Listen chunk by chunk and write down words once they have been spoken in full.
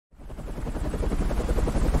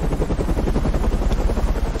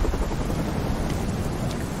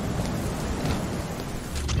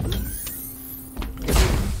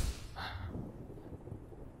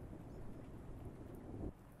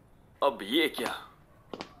अब ये क्या?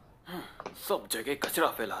 सब जगह कचरा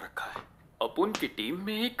फैला रखा है। अपन की टीम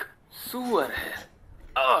में एक सुअर है।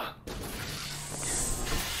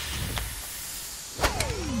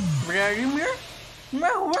 व्लादिमीर,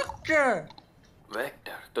 मैं वेक्टर।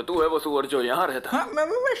 वेक्टर? तो तू है वो सुअर जो यहाँ रहता? हाँ,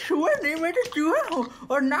 मैं सुअर नहीं, मैं तो चूहा हूँ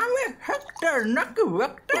और नाम है हेक्टर, न कि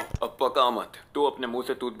वेक्टर। अब पका मत, तू अपने मुंह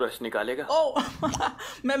से टूथब्रश निकालेगा?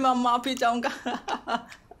 मैं माफी चाहूंगा।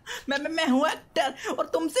 मैं हूँ हेक्टर और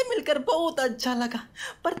तुमसे मिलकर बहुत अच्छा लगा।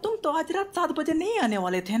 पर तुम तो आज रात 7 बजे नहीं आने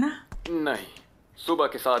वाले थे ना? नहीं, सुबह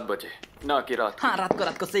के 7 बजे, ना कि रात। हाँ,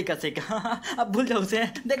 रात को सही का। अब भूल जाओ उसे।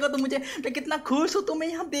 देखो तो मैं कितना खुश हूँ तुम्हें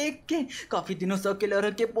यहाँ देख के। काफी दिनों से अकेले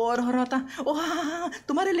रह के बोर हो रहा था। ओह हाँ,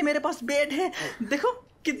 तुम्हारे लिए मेरे पास बेड है। देखो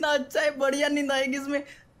कितना अच्छा है, बढ़िया नींद आएगी इसमें।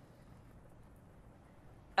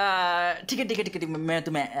 ठीक है, मैं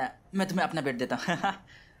तुम्हें अपना बेड देता हूँ।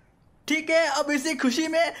 ठीक है, अब इसी खुशी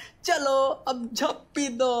में चलो अब झप्पी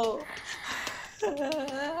दो।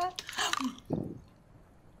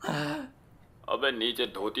 अबे नीचे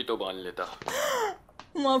धोती तो बांध लेता।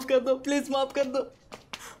 माफ कर दो, प्लीज माफ कर दो।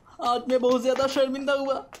 आज मैं बहुत ज्यादा शर्मिंदा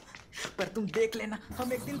हुआ, पर तुम देख लेना,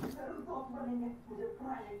 हम एक दिन।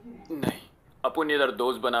 नहीं, अपन इधर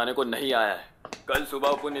दोस्त बनाने को नहीं आया है। कल सुबह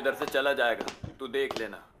अपन इधर से चला जाएगा, तू देख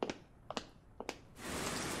लेना।